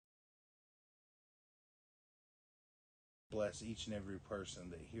Bless each and every person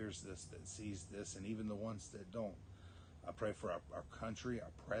that hears this, that sees this, and even the ones that don't. I pray for our country,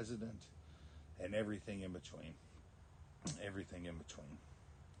 our president, and everything in between. Everything in between.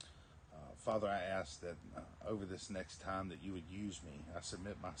 Father, I ask that over this next time that you would use me. I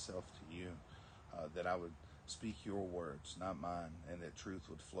submit myself to you, that I would speak your words, not mine, and that truth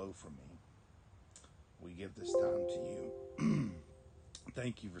would flow from me. We give this time to you.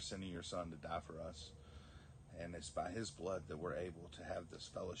 Thank you for sending your son to die for us. And it's by his blood that we're able to have this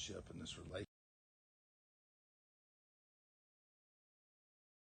fellowship and this relationship.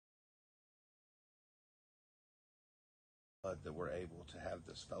 That we're able to have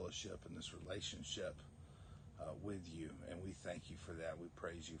this fellowship and this relationship with you. And we thank you for that. We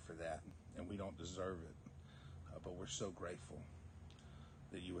praise you for that. And we don't deserve it. But we're so grateful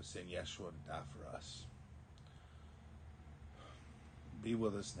that you would send Yeshua to die for us. Be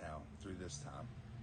with us now through this time.